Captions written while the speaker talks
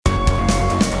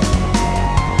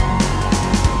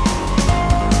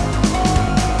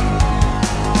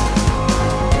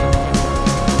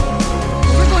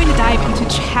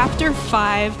chapter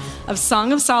 5 of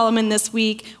Song of Solomon this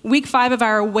week, week 5 of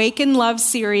our Awaken Love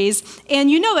series. And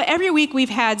you know that every week we've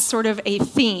had sort of a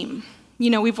theme. You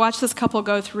know, we've watched this couple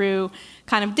go through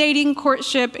kind of dating,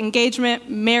 courtship, engagement,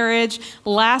 marriage.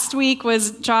 Last week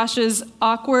was Josh's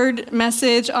awkward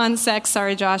message on sex.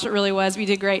 Sorry, Josh, it really was. We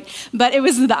did great. But it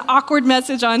was the awkward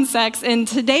message on sex. And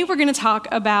today we're going to talk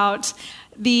about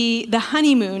the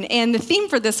honeymoon. And the theme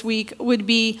for this week would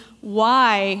be,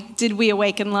 why did we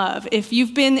awaken love? If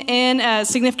you've been in a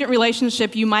significant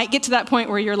relationship, you might get to that point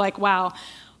where you're like, wow,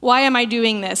 why am I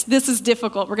doing this? This is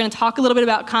difficult. We're going to talk a little bit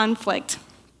about conflict.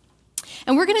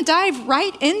 And we're going to dive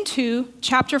right into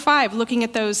chapter 5, looking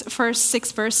at those first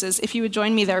 6 verses. If you would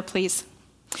join me there, please.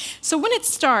 So when it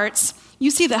starts, you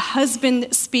see the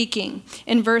husband speaking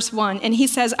in verse 1, and he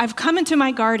says, I've come into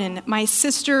my garden, my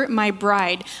sister, my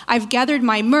bride. I've gathered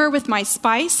my myrrh with my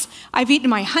spice. I've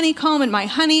eaten my honeycomb and my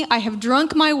honey. I have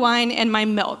drunk my wine and my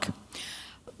milk.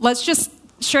 Let's just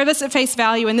share this at face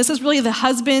value, and this is really the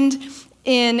husband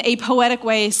in a poetic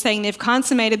way saying they've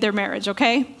consummated their marriage,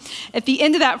 okay? At the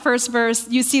end of that first verse,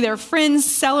 you see their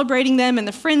friends celebrating them, and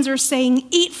the friends are saying,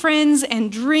 eat, friends,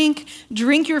 and drink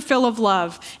your fill of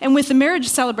love. And with the marriage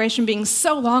celebration being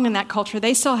so long in that culture,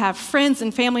 they still have friends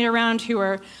and family around who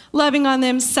are loving on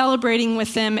them, celebrating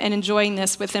with them, and enjoying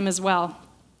this with them as well.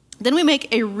 Then we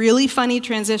make a really funny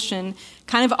transition,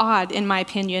 kind of odd in my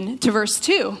opinion, to verse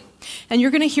 2. And you're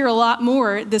going to hear a lot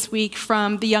more this week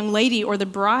from the young lady or the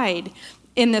bride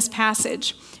in this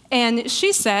passage. And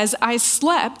she says, I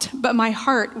slept, but my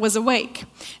heart was awake.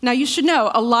 Now you should know,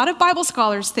 a lot of Bible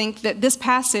scholars think that this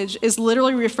passage is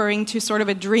literally referring to sort of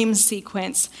a dream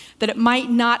sequence, that it might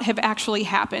not have actually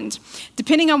happened.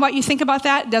 Depending on what you think about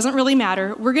that, doesn't really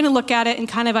matter. We're going to look at it and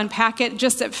kind of unpack it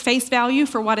just at face value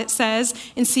for what it says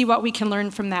and see what we can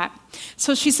learn from that.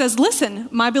 So she says, listen,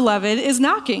 my beloved is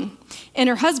knocking. And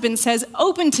her husband says,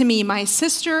 open to me, my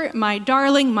sister, my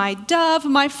darling, my dove,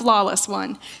 my flawless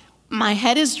one. My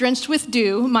head is drenched with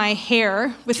dew, my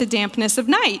hair with the dampness of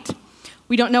night.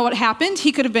 We don't know what happened.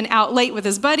 He could have been out late with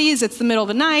his buddies. It's the middle of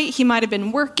the night. He might have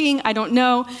been working. I don't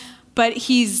know. But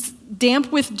he's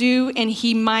damp with dew and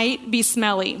he might be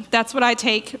smelly. That's what I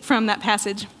take from that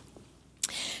passage.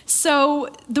 So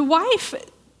the wife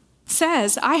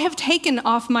says, I have taken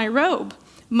off my robe.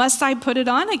 Must I put it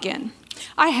on again?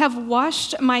 I have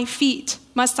washed my feet.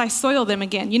 Must I soil them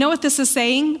again? You know what this is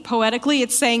saying poetically?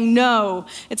 It's saying no.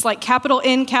 It's like capital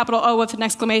N, capital O with an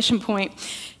exclamation point.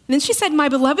 And then she said, my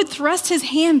beloved thrust his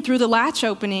hand through the latch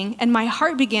opening, and my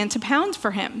heart began to pound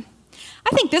for him.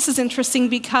 I think this is interesting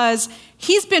because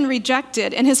he's been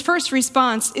rejected, and his first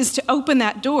response is to open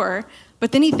that door,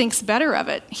 but then he thinks better of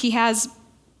it. He has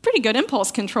pretty good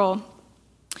impulse control.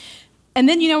 And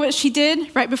then you know what she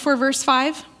did right before verse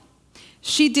 5?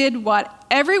 She did what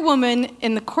every woman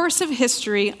in the course of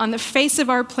history on the face of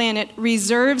our planet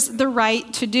reserves the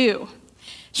right to do.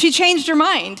 She changed her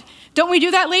mind. Don't we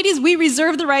do that, ladies? We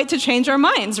reserve the right to change our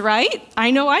minds, right? I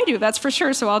know I do, that's for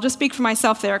sure. So I'll just speak for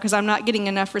myself there because I'm not getting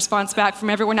enough response back from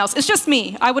everyone else. It's just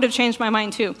me. I would have changed my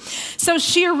mind too. So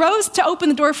she arose to open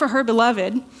the door for her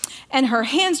beloved, and her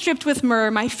hands dripped with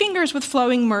myrrh, my fingers with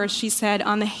flowing myrrh, she said,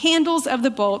 on the handles of the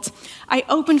bolt. I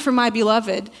opened for my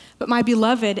beloved, but my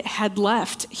beloved had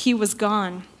left. He was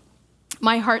gone.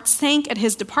 My heart sank at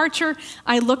his departure.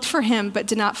 I looked for him, but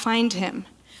did not find him.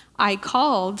 I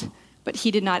called, but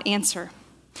he did not answer.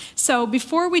 So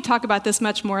before we talk about this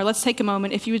much more, let's take a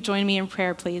moment. If you would join me in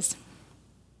prayer, please.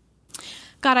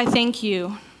 God, I thank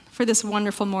you for this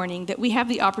wonderful morning, that we have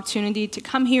the opportunity to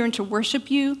come here and to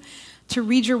worship you, to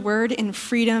read your word in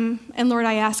freedom. And Lord,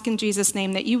 I ask in Jesus'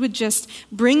 name that you would just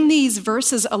bring these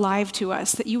verses alive to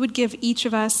us, that you would give each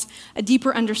of us a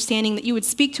deeper understanding, that you would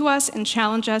speak to us and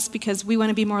challenge us because we want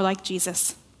to be more like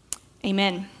Jesus.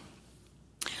 Amen.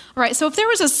 All right, so if there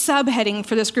was a subheading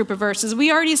for this group of verses,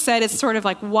 we already said it's sort of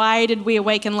like, why did we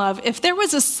awaken love? If there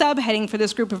was a subheading for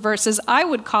this group of verses, I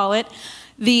would call it,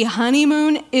 the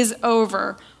honeymoon is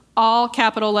over. All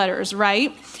capital letters,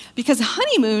 right? Because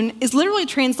honeymoon is literally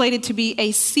translated to be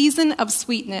a season of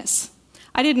sweetness.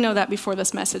 I didn't know that before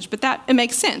this message, but it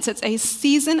makes sense. It's a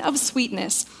season of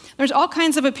sweetness. There's all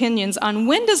kinds of opinions on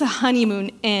when does a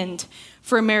honeymoon end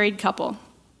for a married couple.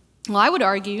 Well, I would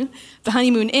argue the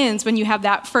honeymoon ends when you have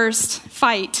that first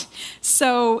fight.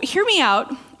 So hear me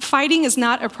out. Fighting is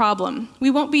not a problem.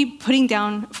 We won't be putting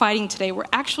down fighting today. We're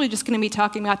actually just going to be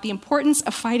talking about the importance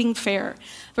of fighting fair,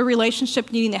 of a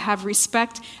relationship needing to have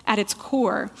respect at its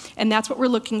core. And that's what we're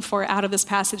looking for out of this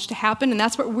passage to happen, and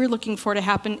that's what we're looking for to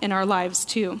happen in our lives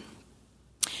too.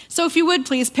 So if you would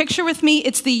please picture with me,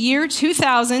 it's the year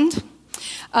 2000.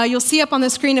 You'll see up on the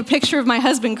screen a picture of my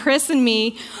husband, Chris, and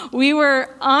me. We were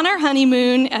on our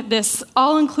honeymoon at this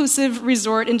all-inclusive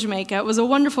resort in Jamaica. It was a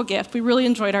wonderful gift. We really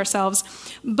enjoyed ourselves.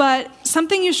 But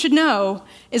something you should know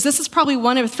is this is probably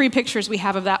one of 3 pictures we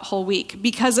have of that whole week,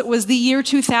 because it was the year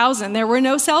 2000. There were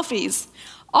no selfies.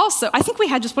 Also, I think we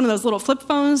had just one of those little flip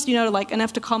phones, like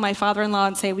enough to call my father-in-law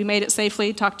and say, we made it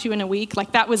safely, talk to you in a week.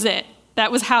 Like, that was it.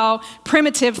 That was how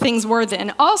primitive things were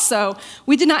then. Also,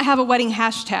 we did not have a wedding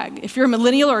hashtag. If you're a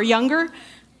millennial or younger,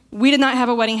 we did not have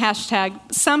a wedding hashtag.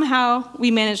 Somehow,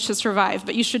 we managed to survive,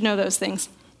 but you should know those things.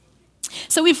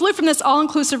 So we flew from this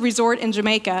all-inclusive resort in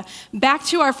Jamaica back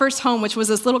to our first home, which was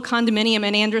this little condominium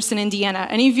in Anderson, Indiana.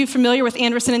 Any of you familiar with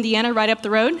Anderson, Indiana, right up the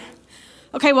road?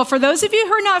 Okay, well, for those of you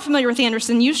who are not familiar with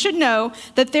Anderson, you should know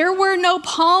that there were no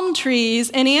palm trees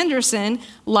in Anderson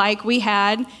like we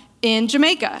had in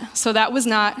Jamaica. So that was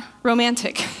not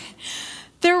romantic.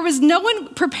 There was no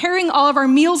one preparing all of our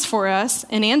meals for us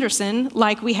in Anderson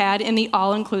like we had in the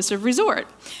all-inclusive resort.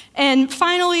 And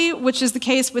finally, which is the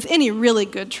case with any really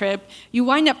good trip, you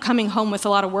wind up coming home with a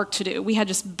lot of work to do. We had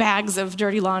just bags of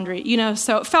dirty laundry,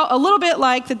 so it felt a little bit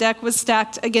like the deck was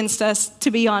stacked against us, to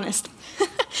be honest.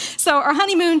 So our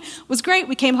honeymoon was great.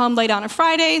 We came home late on a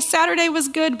Friday. Saturday was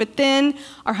good, but then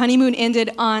our honeymoon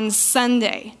ended on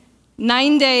Sunday.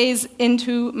 9 days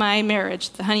into my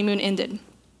marriage, the honeymoon ended.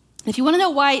 If you want to know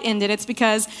why it ended, it's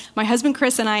because my husband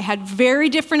Chris and I had very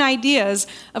different ideas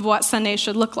of what Sunday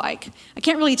should look like. I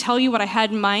can't really tell you what I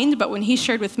had in mind, but when he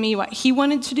shared with me what he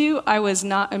wanted to do, I was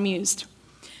not amused.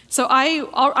 So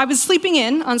I was sleeping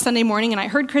in on Sunday morning, and I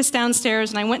heard Chris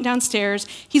downstairs, and I went downstairs.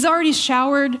 He's already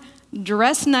showered,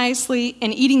 dressed nicely,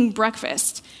 and eating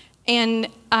breakfast. And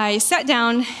I sat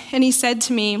down, and he said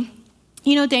to me,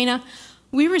 Dana,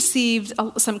 we received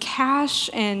some cash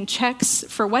and checks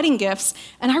for wedding gifts,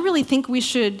 and I really think we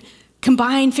should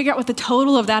combine, figure out what the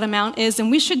total of that amount is,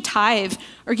 and we should tithe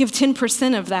or give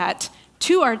 10% of that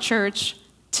to our church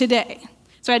today.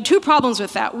 So I had 2 problems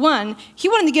with that. 1, he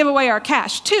wanted to give away our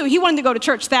cash. 2, he wanted to go to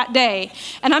church that day.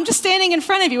 And I'm just standing in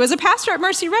front of you as a pastor at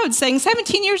Mercy Road saying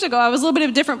 17 years ago, I was a little bit of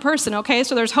a different person, okay?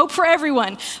 So there's hope for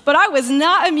everyone. But I was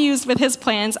not amused with his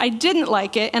plans. I didn't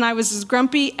like it, and I was as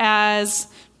grumpy as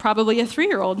probably a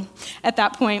 3-year-old at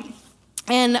that point.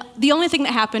 And the only thing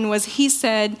that happened was he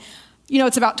said,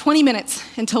 it's about 20 minutes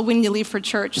until we need to leave for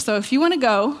church. So if you want to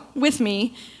go with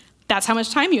me, that's how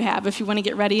much time you have if you want to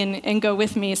get ready and go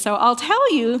with me. So I'll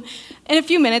tell you in a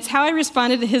few minutes how I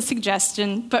responded to his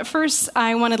suggestion. But first,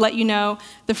 I want to let you know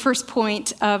the first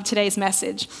point of today's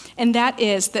message. And that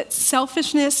is that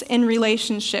selfishness in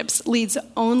relationships leads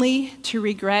only to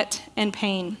regret and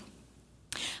pain.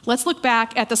 Let's look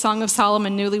back at the Song of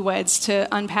Solomon, Newlyweds, to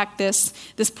unpack this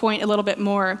point a little bit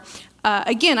more.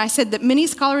 Again, I said that many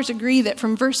scholars agree that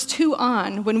from verse 2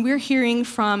 on, when we're hearing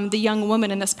from the young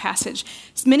woman in this passage,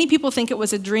 many people think it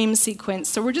was a dream sequence.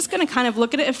 So we're just going to kind of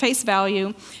look at it at face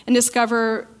value and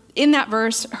discover in that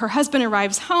verse, her husband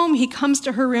arrives home, he comes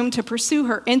to her room to pursue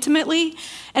her intimately,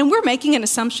 and we're making an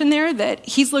assumption there that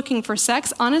he's looking for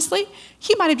sex. Honestly,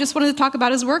 he might have just wanted to talk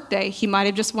about his workday. He might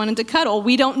have just wanted to cuddle.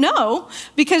 We don't know,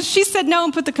 because she said no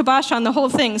and put the kibosh on the whole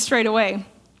thing straight away.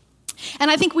 And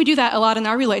I think we do that a lot in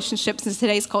our relationships in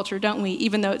today's culture, don't we?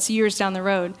 Even though it's years down the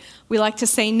road. We like to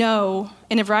say no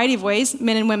in a variety of ways,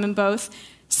 men and women both,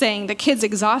 saying, the kids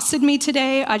exhausted me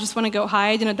today, I just want to go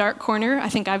hide in a dark corner. I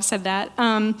think I've said that.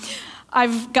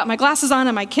 I've got my glasses on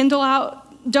and my Kindle out.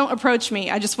 Don't approach me.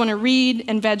 I just want to read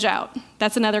and veg out.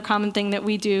 That's another common thing that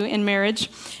we do in marriage.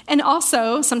 And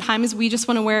also, sometimes we just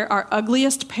want to wear our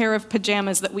ugliest pair of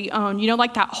pajamas that we own.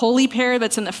 Like that holy pair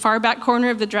that's in the far back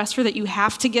corner of the dresser that you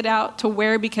have to get out to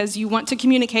wear because you want to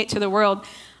communicate to the world,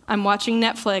 I'm watching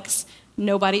Netflix,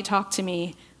 nobody talk to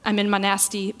me. I'm in my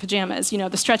nasty pajamas,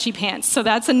 the stretchy pants. So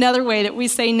that's another way that we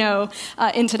say no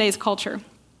in today's culture.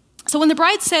 So when the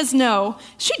bride says no,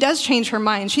 she does change her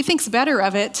mind. She thinks better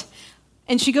of it,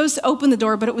 and she goes to open the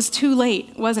door, but it was too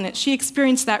late, wasn't it? She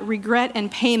experienced that regret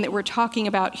and pain that we're talking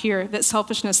about here that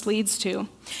selfishness leads to.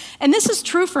 And this is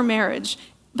true for marriage,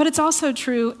 but it's also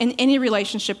true in any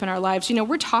relationship in our lives.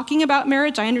 We're talking about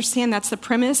marriage. I understand that's the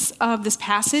premise of this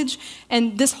passage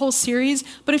and this whole series,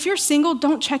 but if you're single,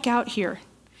 don't check out here.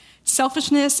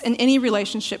 Selfishness in any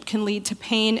relationship can lead to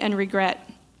pain and regret.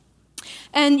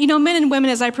 And, men and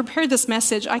women, as I prepared this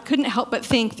message, I couldn't help but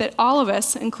think that all of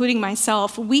us, including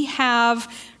myself, we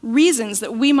have reasons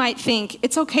that we might think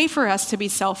it's okay for us to be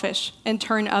selfish and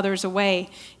turn others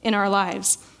away in our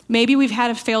lives. Maybe we've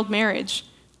had a failed marriage.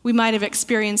 We might have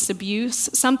experienced abuse.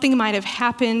 Something might have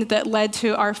happened that led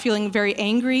to our feeling very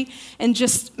angry and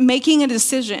just making a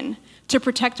decision to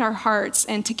protect our hearts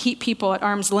and to keep people at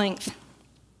arm's length.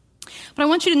 But I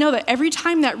want you to know that every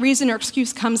time that reason or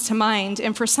excuse comes to mind,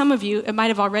 and for some of you, it might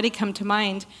have already come to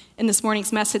mind in this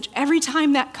morning's message, every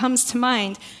time that comes to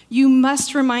mind, you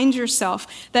must remind yourself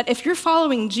that if you're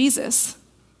following Jesus,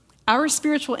 our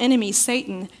spiritual enemy,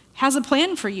 Satan, has a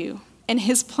plan for you. And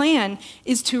his plan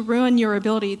is to ruin your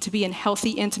ability to be in healthy,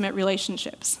 intimate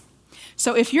relationships.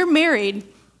 So if you're married,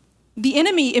 the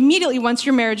enemy immediately wants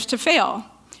your marriage to fail.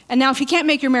 And now if he can't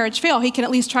make your marriage fail, he can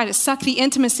at least try to suck the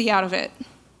intimacy out of it.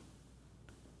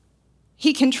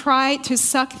 He can try to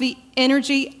suck the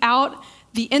energy out,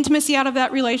 the intimacy out of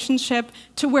that relationship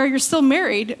to where you're still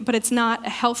married, but it's not a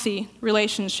healthy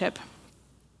relationship.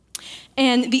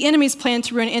 And the enemy's plan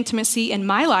to ruin intimacy in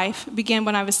my life began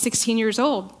when I was 16 years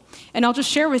old. And I'll just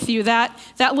share with you that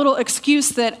little excuse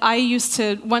that I used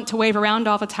to want to wave around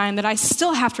all the time that I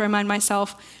still have to remind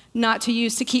myself not to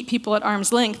use to keep people at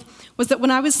arm's length was that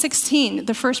when I was 16,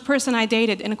 the first person I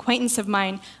dated, an acquaintance of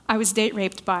mine, I was date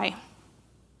raped by.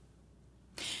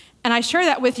 And I share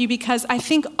that with you because I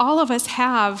think all of us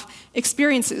have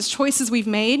experiences, choices we've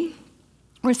made,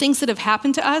 or things that have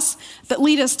happened to us that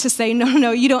lead us to say,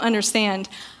 no, you don't understand.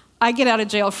 I get out of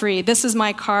jail free. This is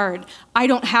my card. I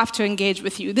don't have to engage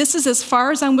with you. This is as far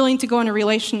as I'm willing to go in a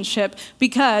relationship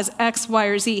because X, Y,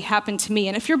 or Z happened to me.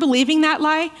 And if you're believing that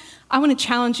lie, I want to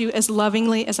challenge you as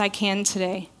lovingly as I can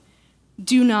today.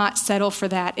 Do not settle for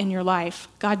that in your life.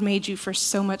 God made you for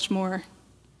so much more.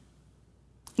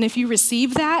 And if you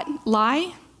receive that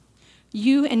lie,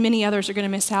 you and many others are going to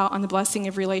miss out on the blessing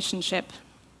of relationship.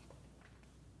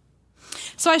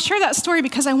 So I share that story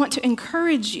because I want to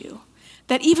encourage you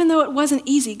that even though it wasn't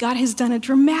easy, God has done a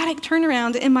dramatic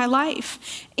turnaround in my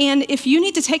life. And if you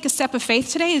need to take a step of faith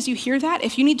today as you hear that,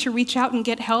 if you need to reach out and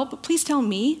get help, please tell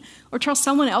me or tell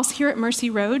someone else here at Mercy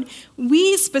Road.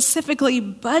 We specifically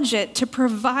budget to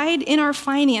provide in our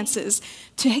finances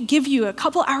to give you a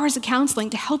couple hours of counseling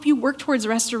to help you work towards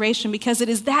restoration because it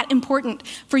is that important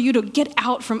for you to get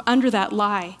out from under that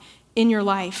lie in your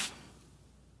life.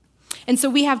 And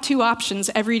so we have two options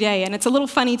every day, and it's a little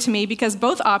funny to me because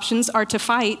both options are to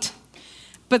fight,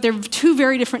 but they're two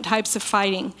very different types of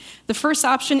fighting. The first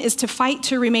option is to fight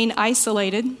to remain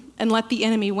isolated and let the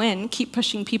enemy win, keep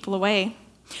pushing people away,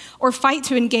 or fight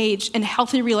to engage in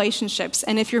healthy relationships,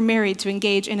 and if you're married, to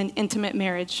engage in an intimate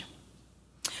marriage.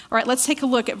 All right, let's take a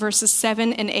look at verses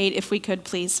 7 and 8, if we could,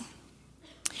 please.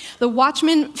 The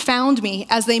watchmen found me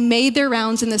as they made their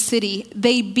rounds in the city.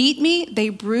 They beat me, they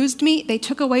bruised me, they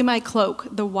took away my cloak,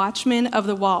 the watchmen of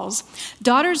the walls.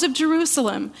 Daughters of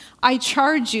Jerusalem, I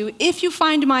charge you, if you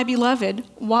find my beloved,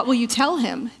 what will you tell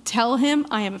him? Tell him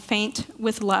I am faint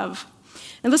with love.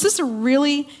 And this is a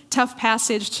really tough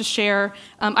passage to share.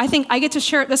 I think I get to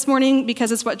share it this morning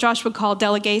because it's what Josh would call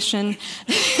delegation.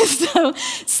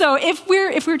 So if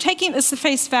we're taking this at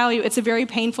face value, it's a very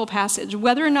painful passage.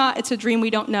 Whether or not it's a dream, we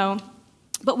don't know.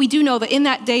 But we do know that in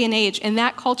that day and age, in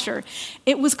that culture,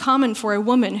 it was common for a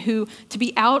woman to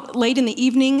be out late in the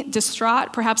evening,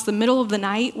 distraught, perhaps the middle of the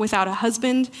night, without a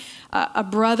husband, a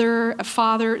brother, a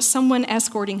father, someone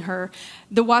escorting her.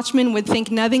 The watchman would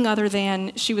think nothing other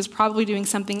than she was probably doing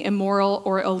something immoral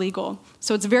or illegal.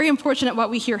 So it's very unfortunate what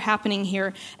we hear happening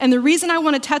here. And the reason I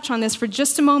want to touch on this for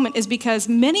just a moment is because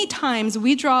many times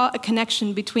we draw a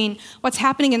connection between what's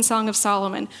happening in Song of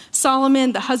Solomon.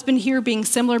 Solomon, the husband here, being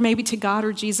similar maybe to God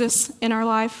or Jesus in our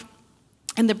life,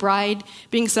 and the bride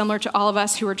being similar to all of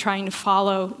us who are trying to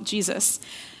follow Jesus.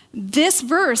 This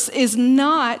verse is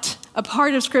not a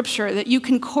part of Scripture that you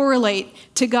can correlate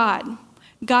to God.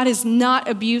 God is not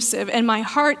abusive, and my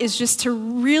heart is just to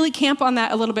really camp on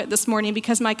that a little bit this morning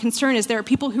because my concern is there are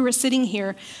people who are sitting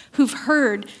here who've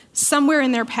heard somewhere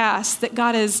in their past that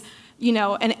God is,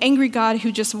 an angry God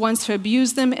who just wants to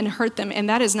abuse them and hurt them, and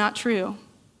that is not true.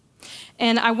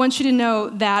 And I want you to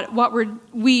know that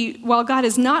while God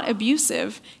is not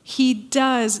abusive, he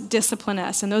does discipline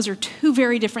us. And those are two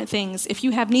very different things. If you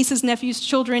have nieces, nephews,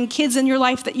 children, kids in your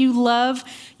life that you love,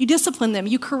 you discipline them,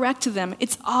 you correct them.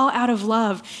 It's all out of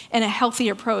love and a healthy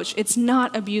approach. It's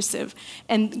not abusive.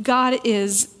 And God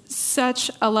is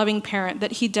such a loving parent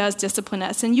that he does discipline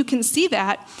us. And you can see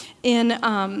that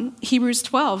in Hebrews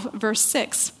 12, verse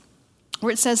 6.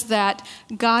 Where it says that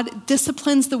God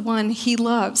disciplines the one he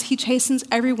loves. He chastens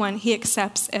everyone he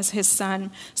accepts as his son.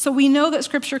 So we know that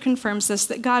Scripture confirms this,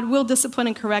 that God will discipline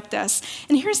and correct us.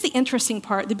 And here's the interesting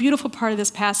part, the beautiful part of this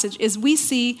passage, is we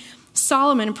see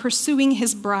Solomon pursuing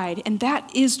his bride. And that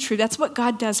is true. That's what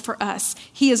God does for us.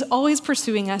 He is always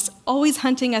pursuing us, always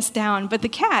hunting us down. But the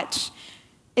catch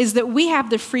is that we have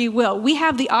the free will. We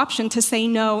have the option to say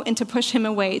no and to push him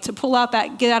away, to pull out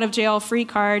that get out of jail free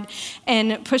card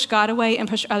and push God away and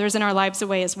push others in our lives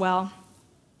away as well.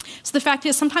 So the fact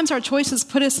is, sometimes our choices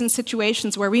put us in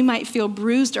situations where we might feel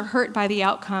bruised or hurt by the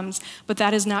outcomes, but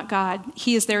that is not God.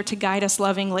 He is there to guide us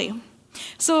lovingly.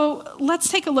 So let's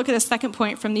take a look at a second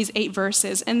point from these 8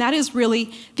 verses, and that is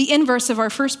really the inverse of our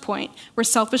first point, where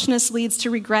selfishness leads to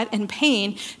regret and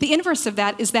pain. The inverse of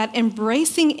that is that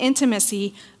embracing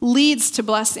intimacy leads to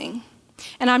blessing.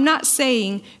 And I'm not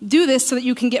saying do this so that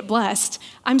you can get blessed.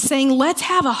 I'm saying let's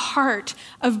have a heart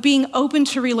of being open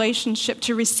to relationship,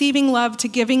 to receiving love, to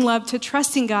giving love, to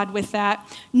trusting God with that,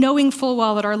 knowing full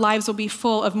well that our lives will be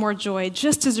full of more joy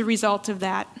just as a result of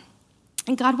that.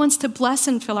 And God wants to bless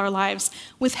and fill our lives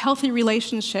with healthy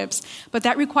relationships, but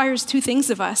that requires 2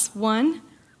 things of us. One,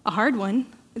 a hard one.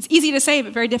 It's easy to say,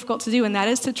 but very difficult to do, and that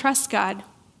is to trust God.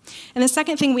 And the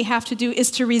second thing we have to do is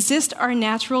to resist our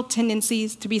natural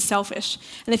tendencies to be selfish.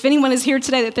 And if anyone is here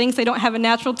today that thinks they don't have a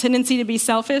natural tendency to be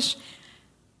selfish,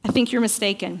 I think you're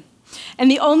mistaken.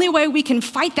 And the only way we can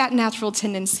fight that natural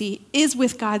tendency is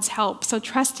with God's help. So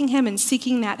trusting Him and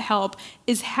seeking that help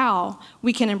is how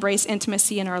we can embrace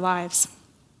intimacy in our lives.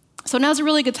 So now's a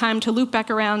really good time to loop back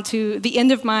around to the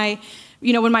end of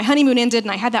when my honeymoon ended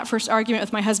and I had that first argument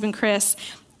with my husband, Chris.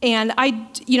 And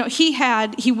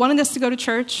he wanted us to go to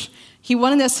church. He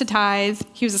wanted us to tithe.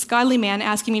 He was this godly man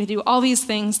asking me to do all these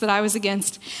things that I was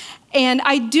against. And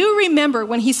I do remember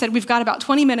when he said, we've got about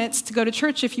 20 minutes to go to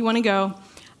church if you want to go.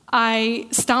 I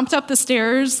stomped up the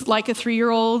stairs like a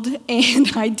 3-year-old,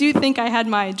 and I do think I had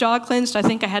my jaw clenched. I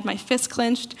think I had my fist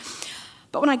clenched.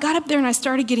 But when I got up there and I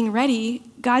started getting ready,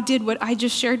 God did what I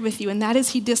just shared with you, and that is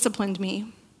He disciplined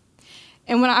me.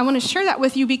 And I want to share that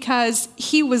with you because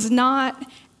He was not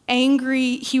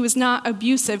angry. He was not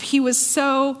abusive. He was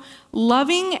so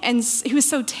loving, and He was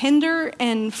so tender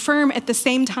and firm at the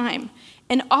same time.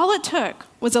 And all it took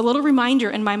was a little reminder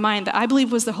in my mind that I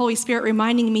believe was the Holy Spirit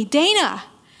reminding me, Dana,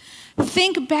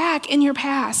 think back in your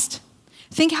past.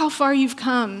 Think how far you've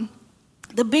come.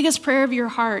 The biggest prayer of your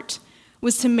heart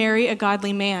was to marry a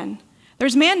godly man.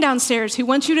 There's a man downstairs who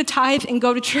wants you to tithe and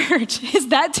go to church. Is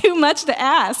that too much to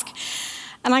ask?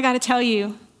 And I got to tell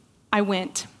you, I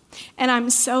went. And I'm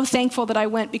so thankful that I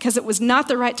went because it was not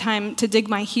the right time to dig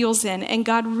my heels in. And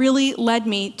God really led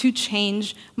me to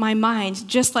change my mind,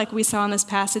 just like we saw in this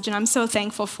passage. And I'm so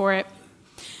thankful for it.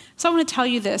 So I want to tell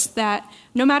you this, that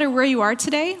no matter where you are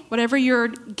today, whatever your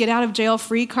get out of jail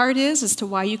free card is as to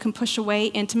why you can push away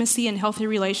intimacy and healthy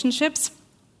relationships,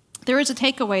 there is a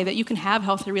takeaway that you can have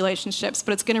healthy relationships,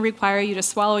 but it's going to require you to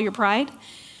swallow your pride.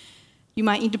 You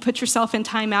might need to put yourself in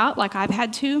timeout like I've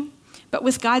had to, but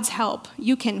with God's help,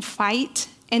 you can fight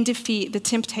and defeat the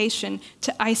temptation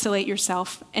to isolate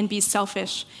yourself and be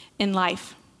selfish in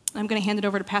life. I'm going to hand it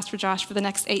over to Pastor Josh for the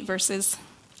next 8 verses.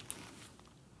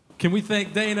 Can we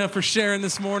thank Dana for sharing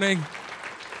this morning?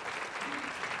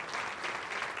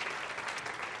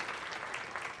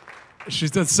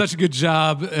 She's done such a good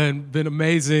job and been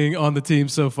amazing on the team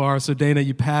so far. So Dana,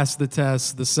 you passed the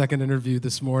test, the second interview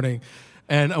this morning.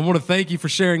 And I want to thank you for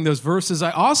sharing those verses. I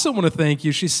also want to thank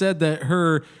you. She said that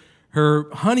her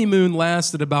honeymoon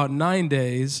lasted about 9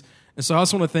 days. And so I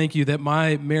also want to thank you that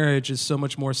my marriage is so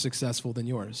much more successful than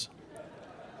yours.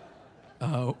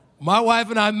 My wife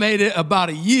and I made it about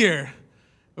a year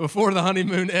before the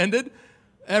honeymoon ended.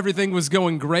 Everything was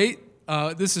going great.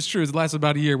 This is true. It lasted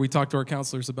about a year. We talked to our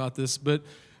counselors about this. But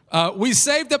we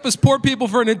saved up as poor people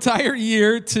for an entire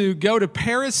year to go to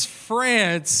Paris,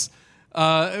 France.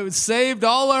 It saved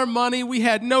all our money. We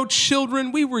had no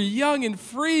children. We were young and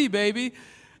free, baby.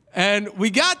 And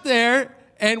we got there,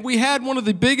 and we had one of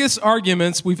the biggest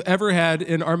arguments we've ever had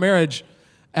in our marriage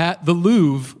at the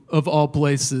Louvre, of all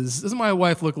places. Doesn't my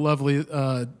wife look lovely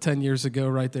 10 years ago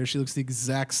right there? She looks the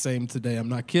exact same today. I'm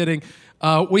not kidding.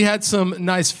 We had some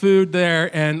nice food there,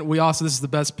 and we also, this is the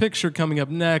best picture coming up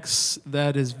next.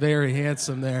 That is very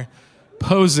handsome there,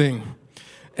 posing.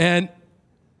 And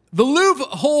the Louvre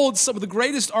holds some of the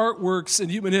greatest artworks in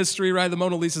human history, right? The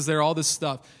Mona Lisa's there, all this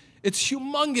stuff. It's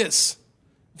humongous.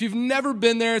 If you've never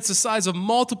been there, it's the size of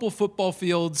multiple football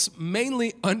fields,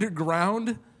 mainly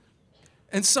underground.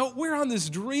 And so we're on this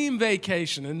dream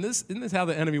vacation, and isn't this how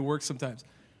the enemy works sometimes?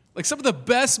 Like some of the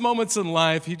best moments in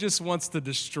life, he just wants to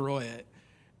destroy it.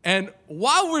 And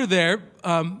while we're there,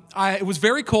 it was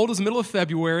very cold. It was the middle of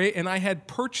February, and I had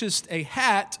purchased a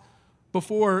hat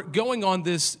before going on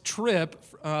this trip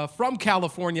from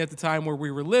California at the time where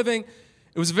we were living.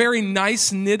 It was a very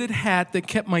nice knitted hat that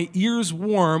kept my ears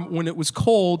warm when it was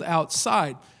cold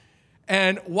outside.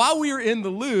 And while we were in the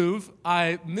Louvre,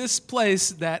 I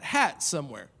misplaced that hat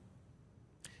somewhere.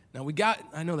 Now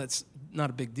I know that's not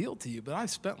a big deal to you, but I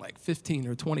spent like $15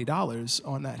 or $20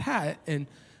 on that hat. And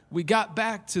we got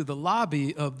back to the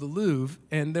lobby of the Louvre,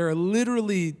 and there are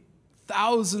literally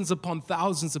thousands upon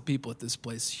thousands of people at this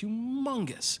place,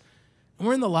 humongous. And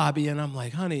we're in the lobby, and I'm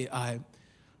like, honey, I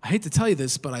hate to tell you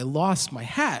this, but I lost my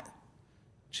hat.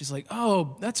 She's like,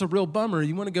 oh, that's a real bummer.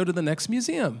 You want to go to the next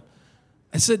museum?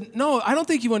 I said, no, I don't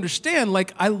think you understand.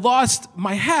 Like, I lost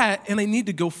my hat, and I need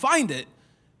to go find it.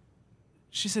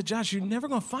 She said, Josh, you're never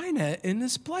going to find it in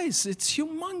this place. It's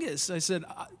humongous. I said,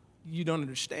 you don't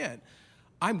understand.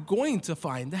 I'm going to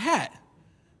find the hat.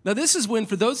 Now, this is when,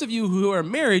 for those of you who are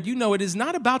married, you know it is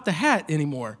not about the hat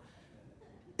anymore.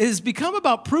 It has become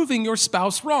about proving your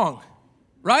spouse wrong,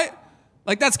 right?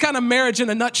 Like, that's kind of marriage in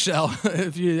a nutshell,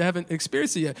 if you haven't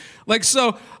experienced it yet. Like,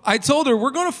 so I told her,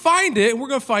 we're going to find it, and we're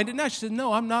going to find it now. She said,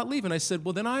 no, I'm not leaving. I said,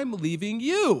 well, then I'm leaving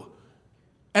you.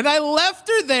 And I left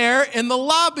her there in the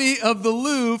lobby of the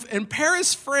Louvre in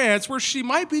Paris, France, where she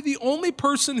might be the only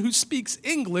person who speaks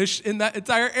English in that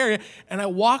entire area. And I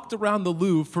walked around the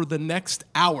Louvre for the next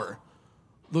hour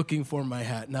looking for my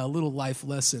hat. Now, a little life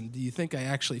lesson. Do you think I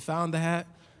actually found the hat?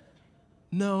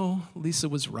 No, Lisa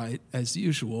was right, as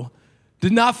usual.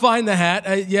 Did not find the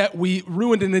hat, yet we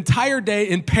ruined an entire day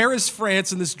in Paris,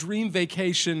 France, in this dream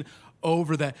vacation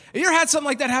over that. Have you ever had something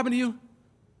like that happen to you?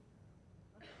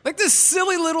 Like this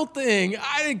silly little thing,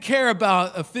 I didn't care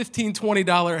about a $15,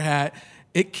 $20 hat.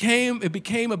 It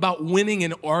became about winning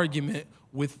an argument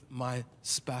with my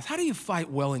spouse. How do you fight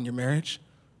well in your marriage?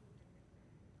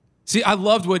 See, I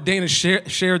loved what Dana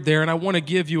shared there, and I want to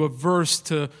give you a verse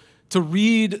to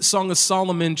read Song of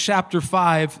Solomon chapter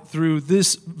 5 through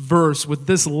this verse with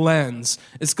this lens.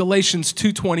 It's Galatians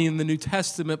 2:20 in the New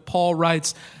Testament. Paul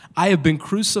writes, I have been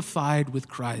crucified with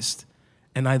Christ,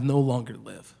 and I no longer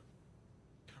live.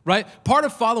 Right? Part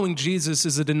of following Jesus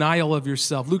is a denial of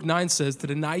yourself. Luke 9 says to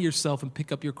deny yourself and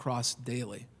pick up your cross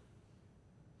daily.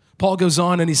 Paul goes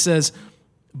on and he says,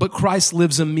 but Christ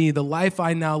lives in me. The life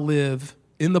I now live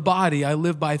in the body, I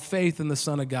live by faith in the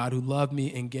Son of God who loved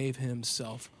me and gave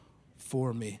himself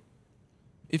for me.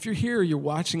 If you're here or you're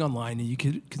watching online and you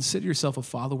could consider yourself a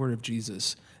follower of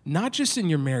Jesus, not just in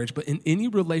your marriage, but in any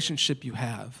relationship you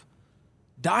have,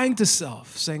 dying to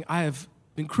self, saying, I have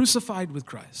been crucified with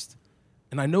Christ.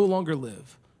 And I no longer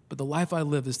live, but the life I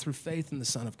live is through faith in the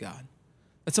Son of God.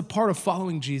 That's a part of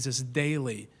following Jesus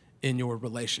daily in your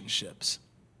relationships.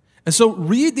 And so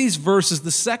read these verses,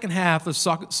 the second half of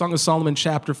Song of Solomon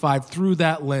chapter 5, through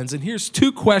that lens. And here's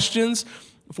two questions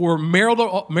for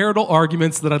marital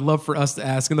arguments that I'd love for us to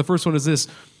ask. And the first one is this,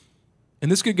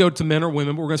 and this could go to men or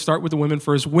women, but we're going to start with the women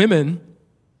first. Women,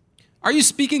 are you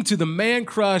speaking to the man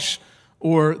crush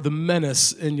or the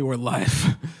menace in your life?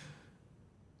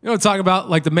 You know what I'm talking about?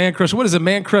 Like the man crush. What is it?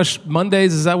 Man Crush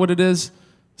Mondays? Is that what it is?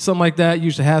 Something like that.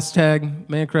 Use the hashtag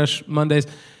Man Crush Mondays.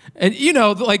 And you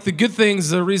know, like the good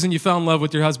things, the reason you fell in love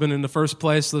with your husband in the first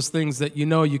place, those things that you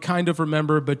know you kind of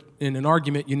remember, but in an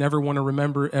argument you never want to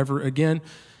remember ever again.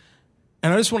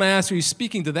 And I just want to ask, are you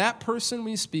speaking to that person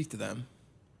when you speak to them?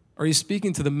 Or are you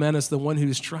speaking to the menace, the one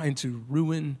who's trying to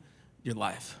ruin your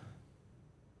life?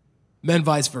 Men,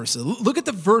 vice versa. Look at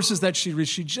the verses that she read.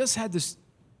 She just had this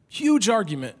huge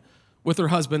argument with her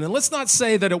husband. And let's not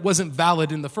say that it wasn't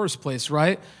valid in the first place,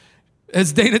 right?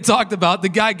 As Dana talked about, the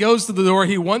guy goes to the door.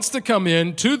 He wants to come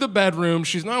in to the bedroom.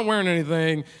 She's not wearing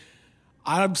anything.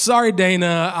 I'm sorry,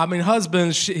 Dana. I mean,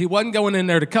 husband, he wasn't going in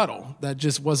there to cuddle. That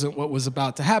just wasn't what was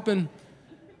about to happen.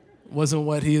 Wasn't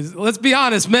what he is. Let's be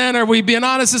honest, men. Are we being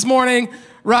honest this morning?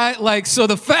 Right? Like, so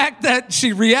the fact that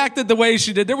she reacted the way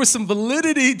she did, there was some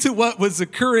validity to what was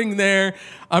occurring there.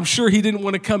 I'm sure he didn't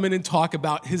want to come in and talk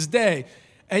about his day.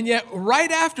 And yet,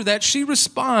 right after that, she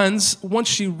responds, once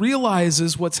she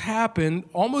realizes what's happened,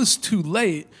 almost too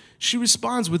late, she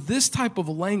responds with this type of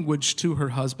language to her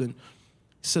husband.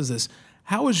 He says this,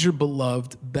 how is your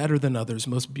beloved better than others,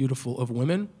 most beautiful of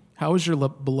women? How is your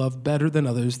beloved better than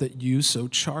others that you so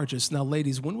charge us? Now,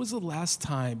 ladies, when was the last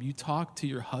time you talked to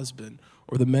your husband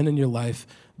or the men in your life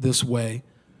this way?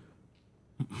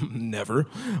 Never.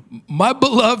 My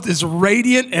beloved is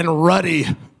radiant and ruddy.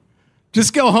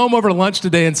 Just go home over lunch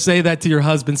today and say that to your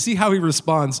husband. See how he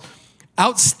responds.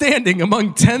 Outstanding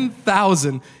among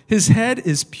 10,000. His head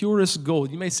is purest gold.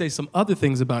 You may say some other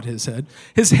things about his head.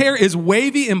 His hair is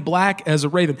wavy and black as a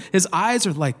raven. His eyes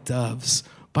are like doves.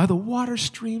 By the water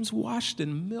streams washed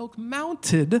in milk,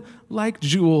 mounted like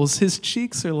jewels. His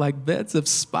cheeks are like beds of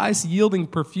spice, yielding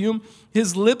perfume.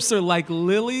 His lips are like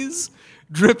lilies,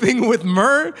 dripping with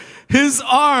myrrh. His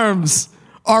arms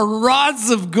are rods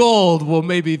of gold. Well,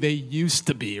 maybe they used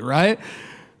to be, right?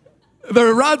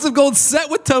 The rods of gold set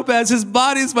with topaz. His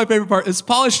body is my favorite part. It's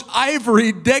polished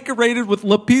ivory decorated with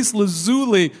lapis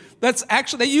lazuli. That's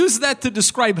actually, they use that to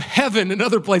describe heaven in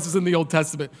other places in the Old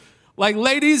Testament. Like,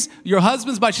 ladies, your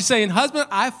husband's body. She's saying, husband,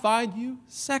 I find you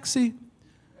sexy.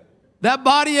 That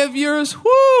body of yours,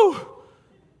 whoo.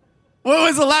 When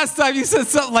was the last time you said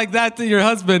something like that to your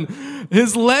husband?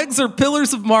 His legs are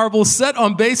pillars of marble set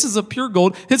on bases of pure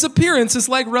gold. His appearance is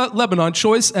like Lebanon,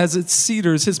 choice as its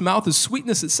cedars. His mouth is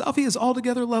sweetness itself. He is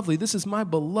altogether lovely. This is my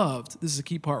beloved. This is a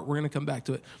key part. We're going to come back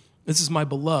to it. This is my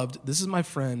beloved. This is my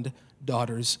friend,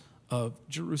 daughters of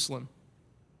Jerusalem.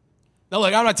 Now,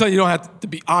 look, I'm not telling you don't have to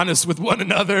be honest with one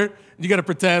another. You got to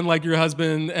pretend like your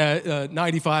husband at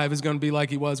 95 is going to be like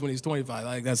he was when he's 25.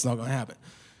 Like, that's not going to happen.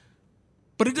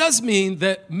 But it does mean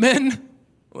that men,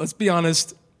 let's be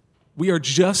honest, we are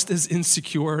just as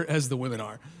insecure as the women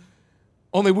are.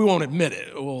 Only we won't admit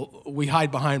it. We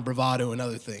hide behind bravado and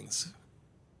other things.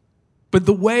 But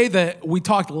the way that we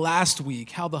talked last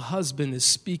week, how the husband is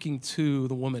speaking to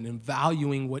the woman and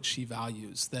valuing what she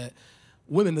values, that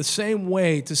women, the same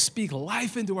way to speak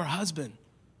life into our husband,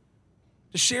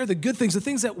 to share the good things, the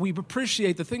things that we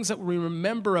appreciate, the things that we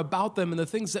remember about them, and the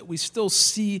things that we still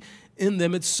see in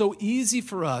them. It's so easy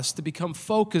for us to become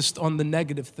focused on the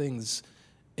negative things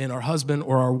in our husband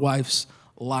or our wife's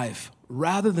life,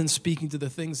 rather than speaking to the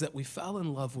things that we fell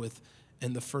in love with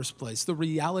in the first place. The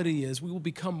reality is we will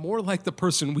become more like the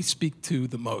person we speak to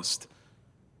the most.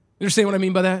 You understand what I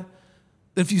mean by that?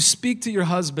 That if you speak to your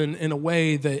husband in a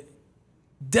way that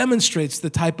demonstrates the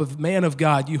type of man of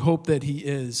God you hope that he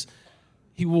is,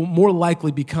 he will more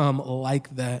likely become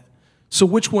like that. So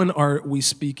which one are we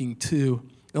speaking to?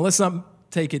 Now, let's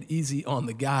not take it easy on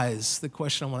the guys. The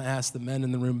question I want to ask the men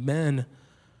in the room, men,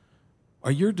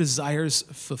 are your desires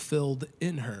fulfilled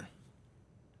in her?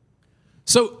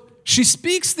 So she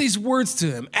speaks these words to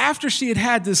him after she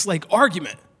had this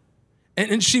argument.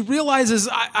 And she realizes,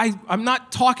 I'm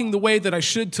not talking the way that I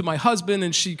should to my husband.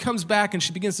 And she comes back and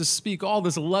she begins to speak all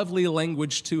this lovely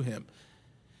language to him.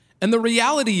 And the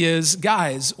reality is,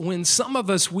 guys, when some of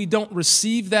us, we don't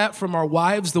receive that from our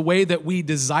wives the way that we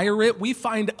desire it, we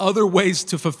find other ways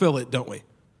to fulfill it, don't we?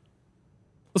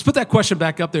 Let's put that question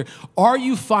back up there. Are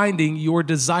you finding your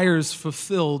desires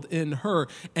fulfilled in her?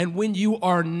 And when you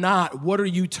are not, what are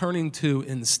you turning to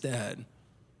instead?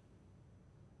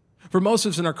 For most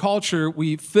of us in our culture,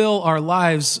 we fill our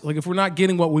lives, like if we're not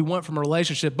getting what we want from a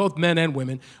relationship, both men and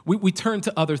women, we turn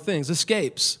to other things,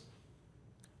 escapes.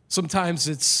 Sometimes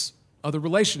it's other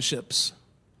relationships.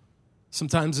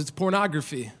 Sometimes it's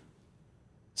pornography.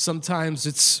 Sometimes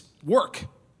it's work.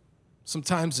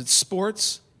 Sometimes it's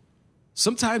sports.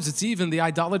 Sometimes it's even the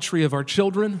idolatry of our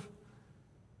children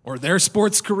or their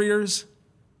sports careers.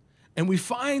 And we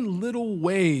find little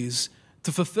ways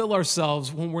to fulfill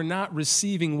ourselves when we're not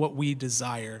receiving what we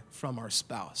desire from our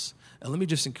spouse. And let me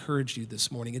just encourage you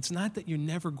this morning. It's not that you're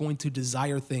never going to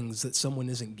desire things that someone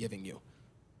isn't giving you,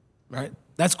 right?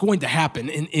 That's going to happen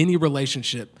in any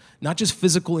relationship, not just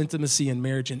physical intimacy in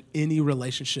marriage, in any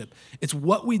relationship. It's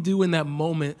what we do in that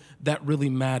moment that really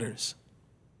matters,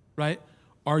 right?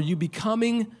 Are you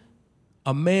becoming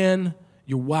a man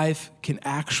your wife can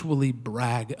actually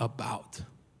brag about?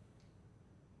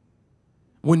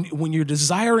 When you're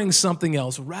desiring something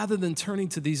else, rather than turning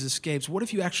to these escapes, what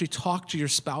if you actually talked to your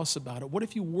spouse about it? What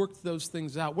if you worked those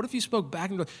things out? What if you spoke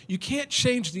back and forth? You can't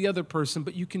change the other person,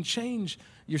 but you can change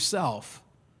yourself.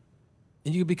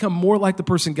 And you become more like the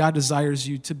person God desires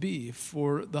you to be.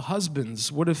 For the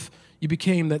husbands, what if you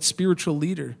became that spiritual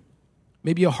leader?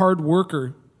 Maybe a hard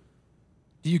worker.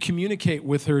 Do you communicate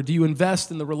with her? Do you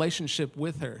invest in the relationship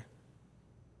with her?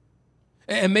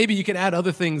 And maybe you can add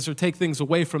other things or take things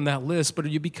away from that list, but are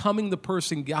you becoming the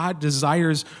person God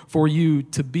desires for you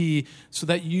to be so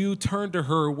that you turn to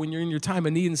her when you're in your time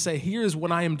of need and say, here's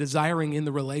what I am desiring in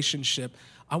the relationship.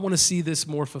 I want to see this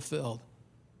more fulfilled.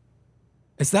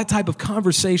 It's that type of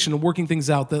conversation and working things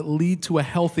out that lead to a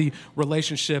healthy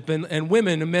relationship. And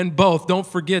women and men both, don't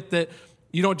forget that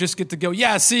you don't just get to go,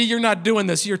 yeah, see, you're not doing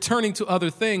this. You're turning to other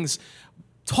things.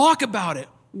 Talk about it.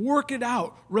 Work it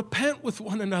out. Repent with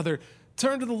one another.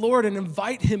 Turn to the Lord and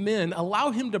invite him in. Allow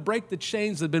him to break the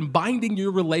chains that have been binding your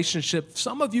relationship,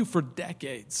 some of you for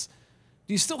decades.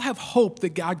 Do you still have hope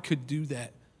that God could do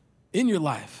that in your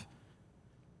life?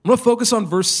 I'm going to focus on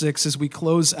verse 6 as we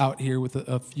close out here with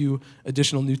a few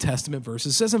additional New Testament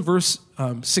verses. It says in verse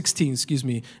 16,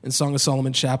 in Song of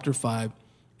Solomon chapter 5,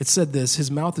 it said this,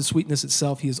 his mouth is sweetness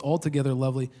itself. He is altogether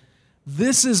lovely.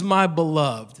 This is my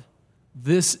beloved.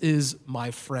 This is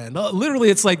my friend. Literally,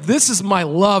 it's like, this is my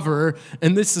lover,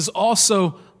 and this is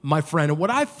also my friend. And what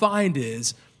I find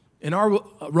is, in our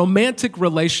romantic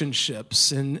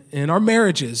relationships, in our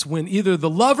marriages, when either the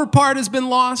lover part has been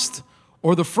lost,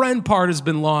 or the friend part has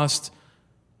been lost,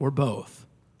 or both,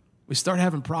 we start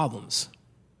having problems,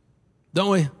 don't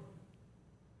we?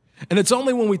 And it's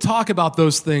only when we talk about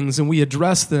those things and we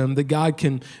address them that God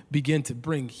can begin to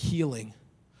bring healing.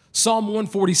 Psalm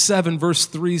 147 verse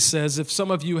 3 says, if some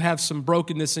of you have some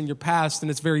brokenness in your past and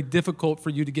it's very difficult for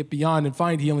you to get beyond and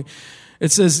find healing,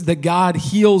 it says that God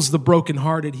heals the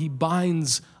brokenhearted. He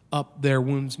binds up their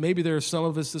wounds. Maybe there are some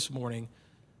of us this morning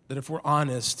that if we're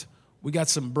honest, we got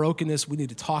some brokenness we need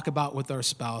to talk about with our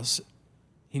spouse.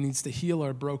 He needs to heal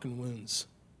our broken wounds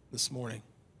this morning.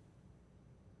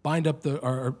 Bind up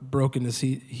our brokenness,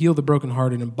 heal the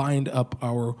brokenhearted, and bind up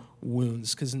our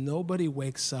wounds. Because nobody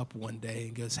wakes up one day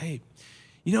and goes, hey,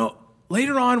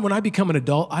 later on when I become an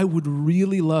adult, I would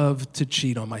really love to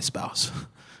cheat on my spouse.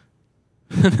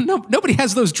 Nobody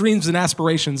has those dreams and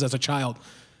aspirations as a child,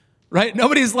 right?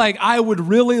 Nobody's like, I would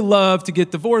really love to get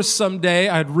divorced someday.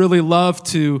 I'd really love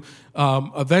to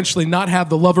eventually not have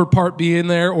the lover part be in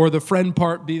there or the friend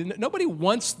part be in there. Nobody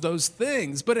wants those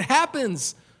things, but it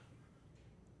happens.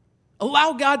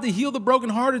 Allow God to heal the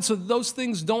brokenhearted so that those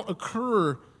things don't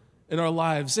occur in our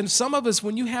lives. And some of us,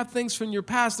 when you have things from your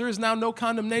past, there is now no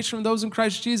condemnation from those in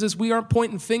Christ Jesus. We aren't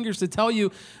pointing fingers to tell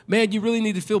you, man, you really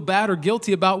need to feel bad or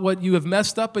guilty about what you have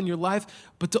messed up in your life,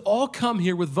 but to all come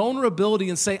here with vulnerability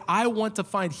and say, I want to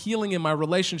find healing in my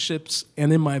relationships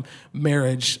and in my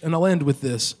marriage. And I'll end with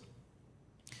this.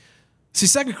 See,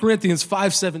 2 Corinthians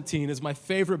 5:17 is my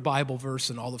favorite Bible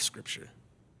verse in all of Scripture.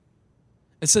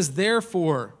 It says,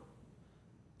 therefore,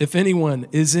 if anyone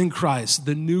is in Christ,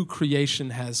 the new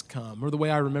creation has come. Or the way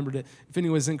I remembered it, if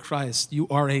anyone is in Christ, you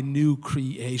are a new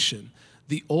creation.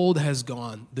 The old has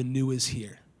gone, the new is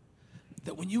here.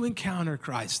 That when you encounter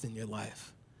Christ in your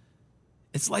life,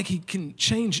 it's like he can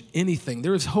change anything.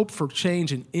 There is hope for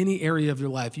change in any area of your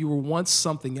life. You were once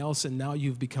something else, and now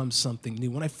you've become something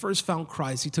new. When I first found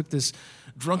Christ, he took this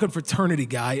drunken fraternity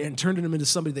guy and turned him into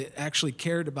somebody that actually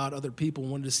cared about other people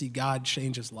and wanted to see God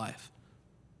change his life.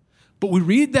 But we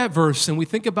read that verse and we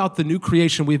think about the new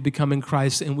creation we've become in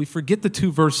Christ, and we forget the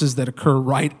two verses that occur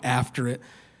right after it.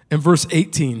 In verse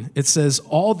 18, it says,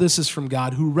 all this is from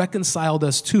God who reconciled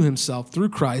us to himself through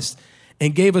Christ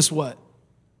and gave us what?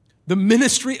 The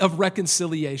ministry of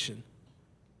reconciliation.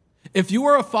 If you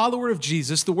are a follower of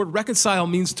Jesus, the word reconcile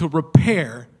means to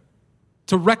repair,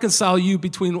 to reconcile you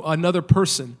between another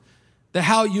person. That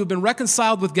how you've been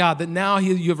reconciled with God, that now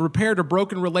you have repaired a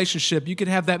broken relationship. You can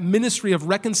have that ministry of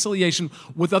reconciliation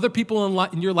with other people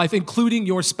in your life, including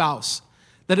your spouse.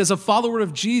 That as a follower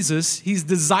of Jesus, he's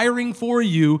desiring for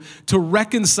you to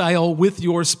reconcile with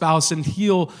your spouse and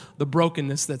heal the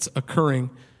brokenness that's occurring.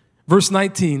 Verse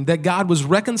 19, that God was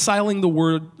reconciling the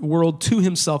world to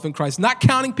himself in Christ, not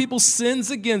counting people's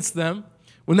sins against them.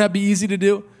 Wouldn't that be easy to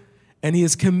do? And he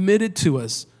has committed to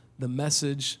us the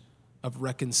message of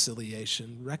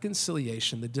reconciliation.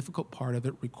 Reconciliation, the difficult part of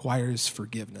it, requires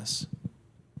forgiveness.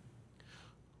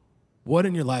 What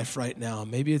in your life right now,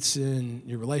 maybe it's in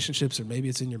your relationships or maybe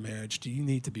it's in your marriage, do you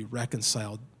need to be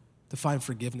reconciled, to find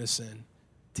forgiveness in,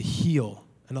 to heal,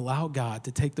 and allow God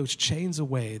to take those chains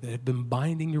away that have been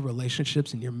binding your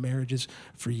relationships and your marriages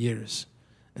for years?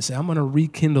 And say, I'm going to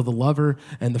rekindle the lover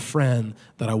and the friend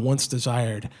that I once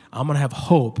desired. I'm going to have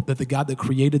hope that the God that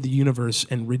created the universe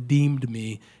and redeemed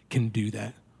me can do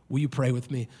that. Will you pray with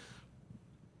me?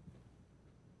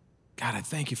 God, I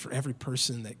thank you for every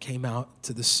person that came out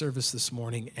to this service this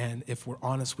morning. And if we're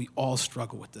honest, we all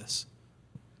struggle with this.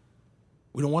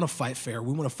 We don't want to fight fair.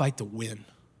 We want to fight to win.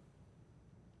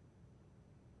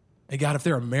 And God, if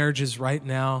there are marriages right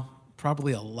now,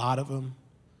 probably a lot of them,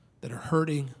 that are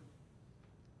hurting,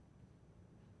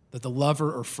 that the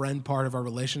lover or friend part of our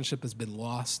relationship has been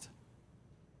lost,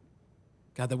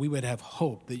 God, that we would have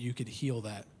hope that you could heal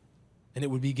that. And it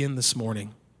would begin this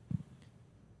morning.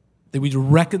 That we'd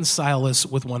reconcile us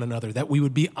with one another, that we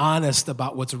would be honest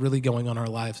about what's really going on in our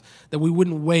lives, that we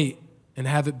wouldn't wait and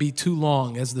have it be too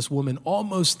long, as this woman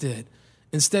almost did.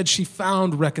 Instead, she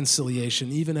found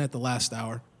reconciliation even at the last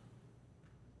hour.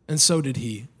 And so did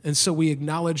he. And so we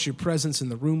acknowledge your presence in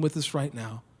the room with us right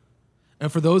now.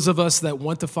 And for those of us that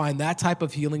want to find that type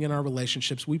of healing in our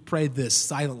relationships, we pray this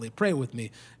silently. Pray with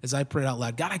me as I pray it out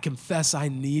loud. God, I confess I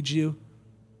need you.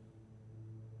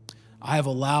 I have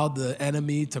allowed the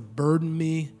enemy to burden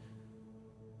me,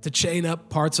 to chain up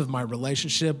parts of my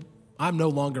relationship. I'm no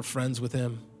longer friends with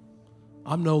him.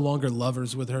 I'm no longer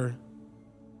lovers with her.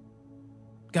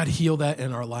 God, heal that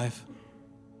in our life.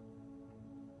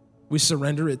 We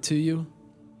surrender it to you.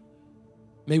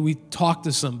 May we talk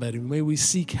to somebody. May we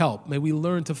seek help. May we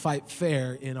learn to fight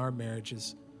fair in our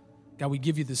marriages. God, we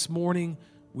give you this morning.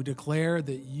 We declare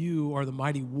that you are the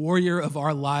mighty warrior of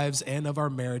our lives and of our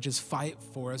marriages. Fight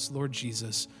for us, Lord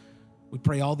Jesus. We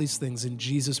pray all these things in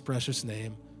Jesus' precious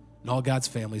name. And all God's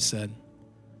family said,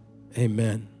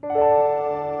 amen.